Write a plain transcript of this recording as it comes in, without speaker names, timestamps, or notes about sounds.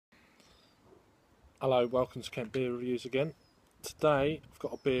Hello, welcome to Kent Beer Reviews again. Today I've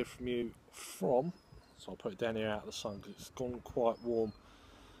got a beer from you so I'll put it down here out of the sun because it's gone quite warm.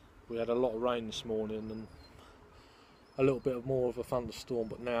 We had a lot of rain this morning and a little bit more of a thunderstorm,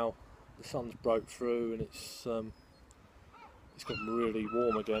 but now the sun's broke through and it's gotten really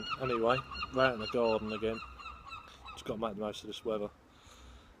warm again. Anyway, we're out in the garden again. Just got to make the most of this weather.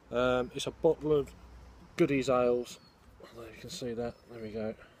 It's a bottle of Goody Ales. I don't know if you can see that. There we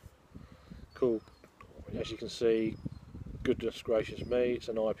go. Cool. As you can see, goodness gracious me, it's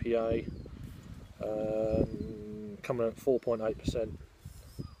an IPA, coming at 4.8%.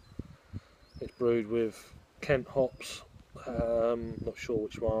 It's brewed with Kent hops, not sure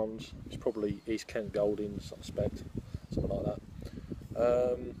which ones. It's probably East Kent Goldings, I suspect, something like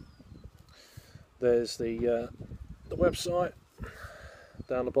that. There's the website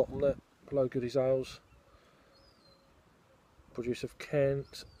down the bottom there, below Goody Ales. Producer of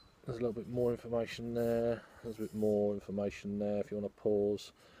Kent. There's a little bit more information there. There's a bit more information there if you want to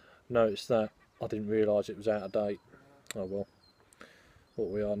pause. Notice that I didn't realise it was out of date. Oh well. What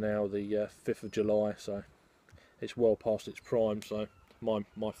we are now, the 5th of July, so it's well past its prime, so my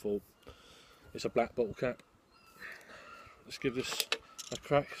fault. It's a black bottle cap. Let's give this a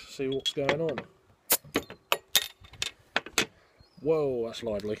crack, see what's going on. Whoa, that's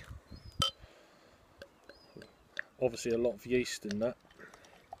lively. Obviously a lot of yeast in that.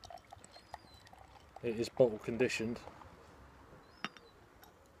 It is bottle conditioned.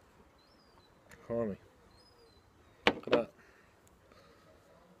 Crimey. Look at that.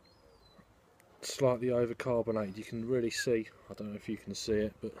 Slightly overcarbonated. You can really see, I don't know if you can see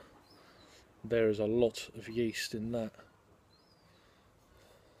it, but there is a lot of yeast in that.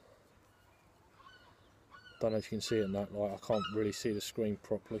 Don't know if you can see it in that light. I can't really see the screen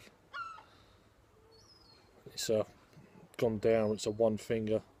properly. It's gone down. It's a one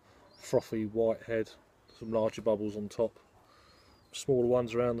finger frothy white head, some larger bubbles on top, smaller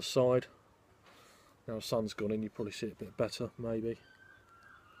ones around the side. Now the sun's gone in, you probably see it a bit better, maybe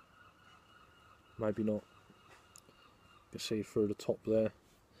not. You can see through the top there.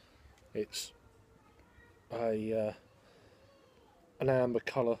 It's an amber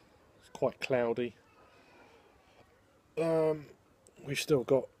colour. It's quite cloudy. We've still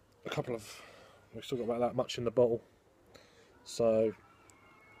got about that much in the bottle, so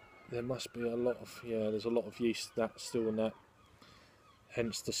there must be a lot of, there's a lot of yeast that's still in that,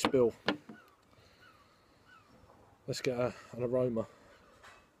 hence the spill. Let's get an aroma.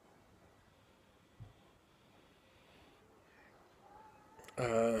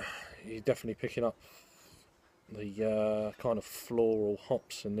 You're definitely picking up the kind of floral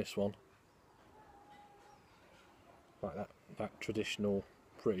hops in this one, like that traditional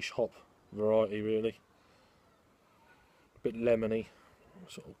British hop variety, really. A bit lemony,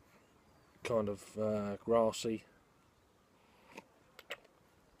 sort of kind of grassy.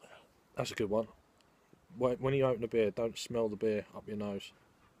 That's a good one. When you open a beer, don't smell the beer up your nose.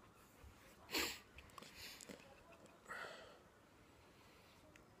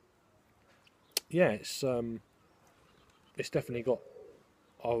 Yeah, it's definitely got,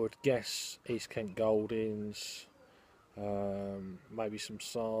 I would guess, East Kent Goldings, maybe some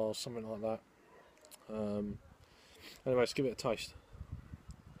SARS, something like that. Anyway, let's give it a taste.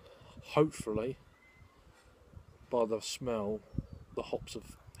 Hopefully, by the smell, the hops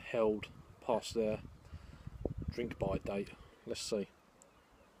have held past their drink by date. Let's see.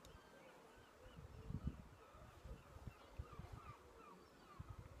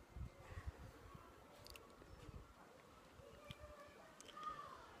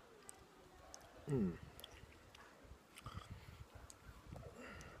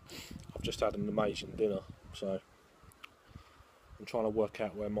 I've just had an amazing dinner, so I'm trying to work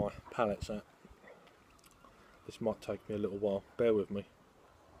out where my palate's at. This might take me a little while, bear with me.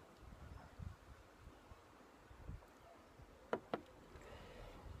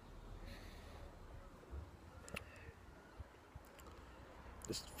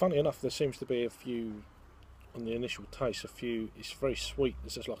 It's funny enough, there seems to be a few, on the initial taste, it's very sweet.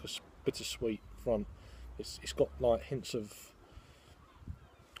 It's just like a bittersweet front. It's got like hints of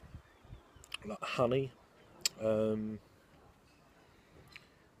like honey.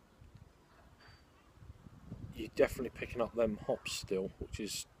 You're definitely picking up them hops still, which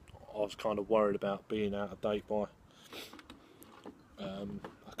is, I was kind of worried about being out of date by a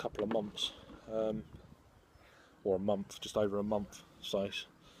couple of months, or a month, just over a month, so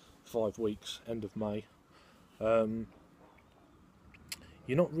 5 weeks, end of May. You're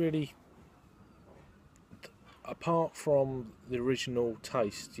not really, apart from the original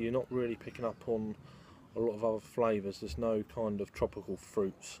taste, you're not really picking up on a lot of other flavours. There's no kind of tropical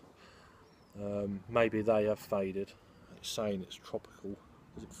fruits. Maybe they have faded. It's saying it's tropical.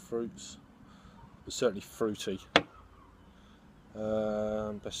 Is it fruits? It's certainly fruity.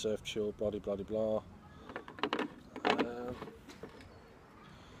 Best served chilled, blah blah blah blah.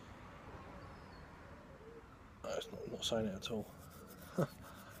 It's not saying it at all.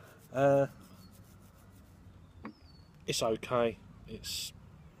 It's okay. It's,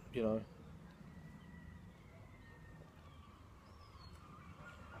 you know,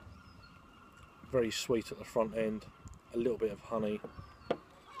 very sweet at the front end, a little bit of honey,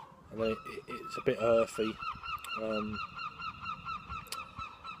 and then it's a bit earthy.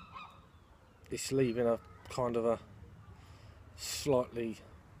 It's leaving a kind of a slightly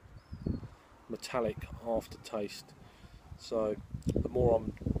metallic aftertaste. So the more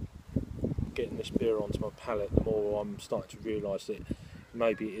I'm getting this beer onto my palate, the more I'm starting to realise that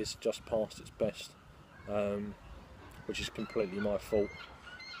maybe it is just past its best, which is completely my fault.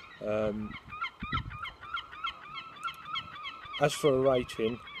 As for a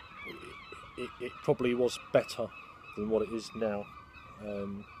rating, it probably was better than what it is now,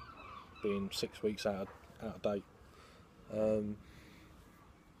 being 6 weeks out of date.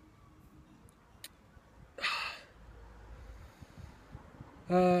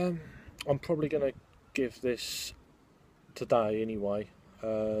 I'm probably going to give this today anyway.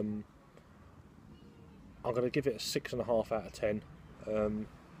 I'm going to give it a 6.5 out of 10.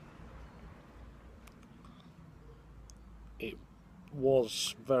 It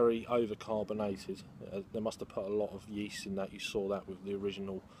was very overcarbonated. They must have put a lot of yeast in that. You saw that with the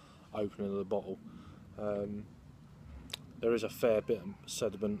original opening of the bottle. There is a fair bit of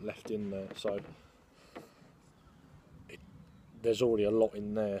sediment left in there, so there's already a lot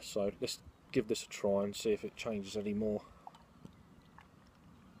in there. So let's give this a try and see if it changes any more.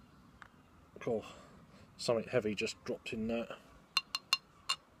 Oh, something heavy just dropped in there.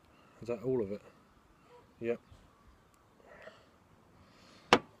 Is that all of it? Yep.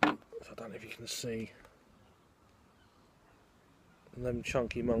 I don't know if you can see them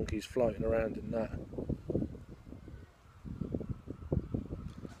chunky monkeys floating around in that.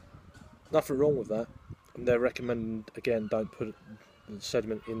 Nothing wrong with that. And they recommend, again, don't put the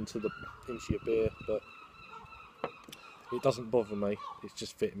sediment into your beer, but it doesn't bother me. It's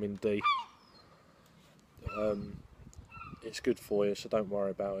just vitamin D. It's good for you, so don't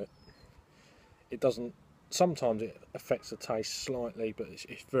worry about it. It doesn't. Sometimes it affects the taste slightly, but it's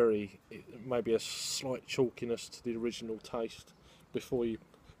very. It may be a slight chalkiness to the original taste before you.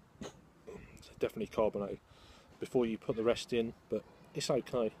 It's definitely carbonated before you put the rest in, but it's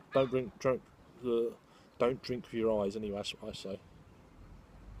okay. Don't drink with your eyes anyway. That's what I say.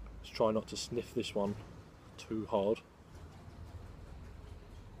 Let's try not to sniff this one too hard.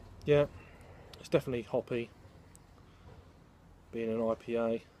 Yeah, it's definitely hoppy. Being an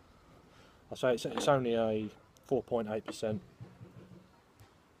IPA, I say it's only a 4.8%.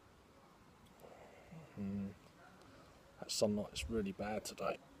 That sunlight's really bad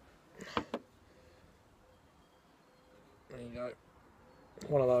today. There you go.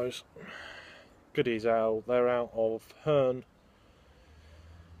 One of those. Goody Ales. They're out of Herne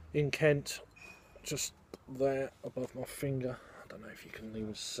in Kent, just there above my finger. I don't know if you can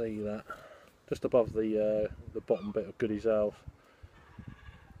even see that. Just above the bottom bit of Goody Ales.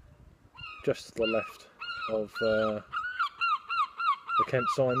 Just to the left of the Kent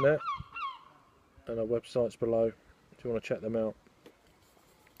sign there, and our website's below if you want to check them out.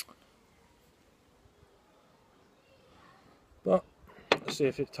 But let's see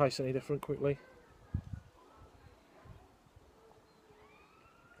if it tastes any different quickly.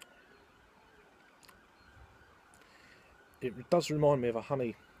 It does remind me of a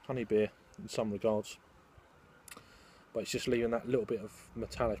honey beer in some regards, but it's just leaving that little bit of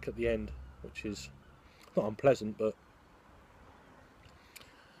metallic at the end, which is not unpleasant, but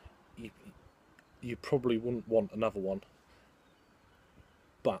you probably wouldn't want another one.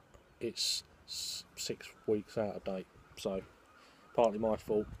 But it's 6 weeks out of date, so partly my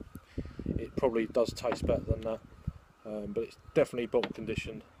fault. It probably does taste better than that, but it's definitely bottle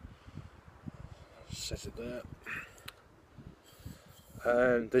conditioned. Says it there.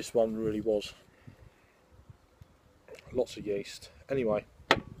 And this one really was. Lots of yeast. Anyway,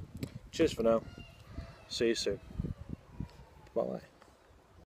 cheers for now. See you soon. Bye.